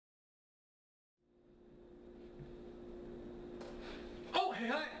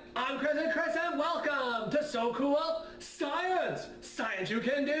Hi, I'm Chris and welcome to So Cool Science! Science you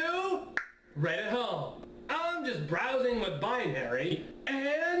can do right at home. I'm just browsing with binary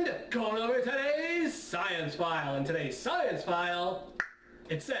and going over today's science file. In today's science file,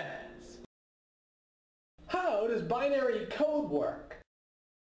 it says, how does binary code work?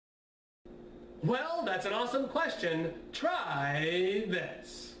 Well, that's an awesome question. Try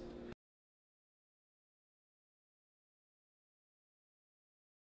this.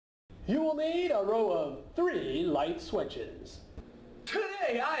 You will need a row of 3 light switches.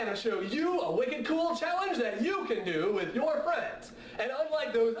 Today I am going to show you a wicked cool challenge that you can do with your friends. And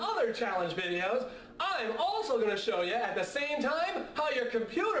unlike those other challenge videos, I'm also going to show you at the same time how your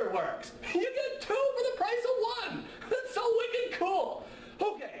computer works. You get 2 for the price of 1. That's so wicked cool.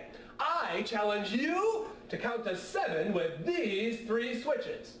 Okay, I challenge you to count to 7 with these 3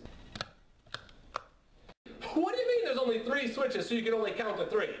 switches. What do you mean there's only 3 switches so you can only count to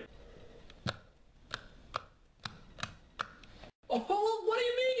 3? Oh, what do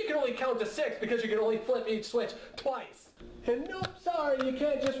you mean you can only count to 6 because you can only flip each switch twice? And nope, sorry, you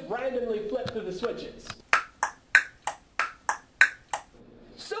can't just randomly flip through the switches.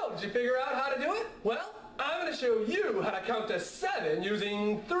 So, did you figure out how to do it? Well, I'm going to show you how to count to 7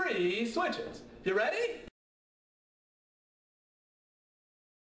 using 3 switches. You ready?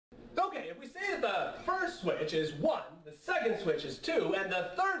 Okay, if we say that the first switch is 1, the second switch is 2, and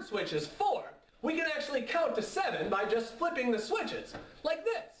the third switch is 4, we can actually count to 7 by just flipping the switches, like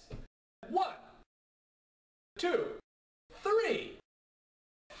this. 1, 2, 3,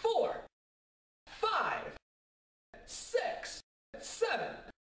 4, 5, 6, 7.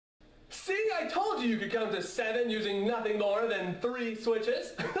 See, I told you could count to 7 using nothing more than 3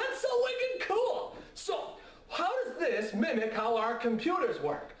 switches. That's so wicked cool. So, how does this mimic how our computers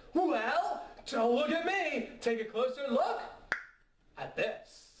work? Well, don't look at me. Take a closer look at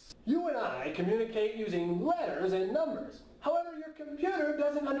this. You and I communicate using letters and numbers. However, your computer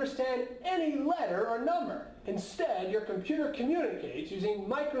doesn't understand any letter or number. Instead, your computer communicates using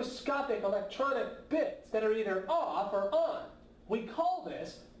microscopic electronic bits that are either off or on. We call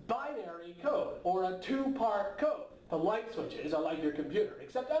this binary code, or a 2-part code. The light switches are like your computer,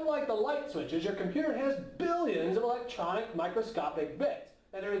 except unlike the light switches, your computer has billions of electronic microscopic bits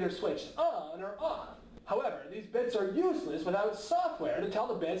that are either switched on or off. However, these bits are useless without software to tell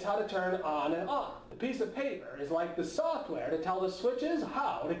the bits how to turn on and off. The piece of paper is like the software to tell the switches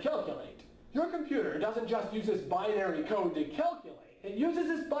how to calculate. Your computer doesn't just use this binary code to calculate, it uses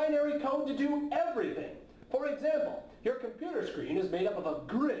this binary code to do everything. For example, your computer screen is made up of a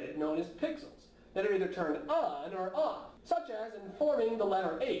grid known as pixels that are either turned on or off, such as in forming the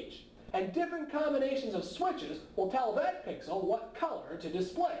letter H. And different combinations of switches will tell that pixel what color to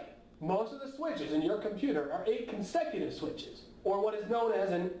display. Most of the switches in your computer are 8 consecutive switches, or what is known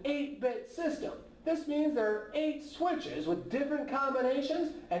as an 8-bit system. This means there are 8 switches with different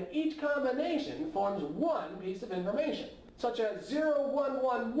combinations, and each combination forms one piece of information, such as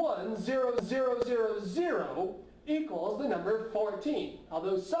 01110000 equals the number 14,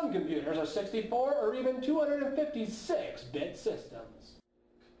 although some computers are 64 or even 256-bit systems.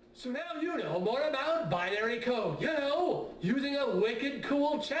 So now you know more about binary code. You know, using a wicked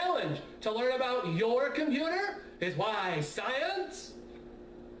cool challenge to learn about your computer is why science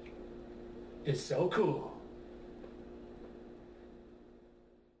is so cool.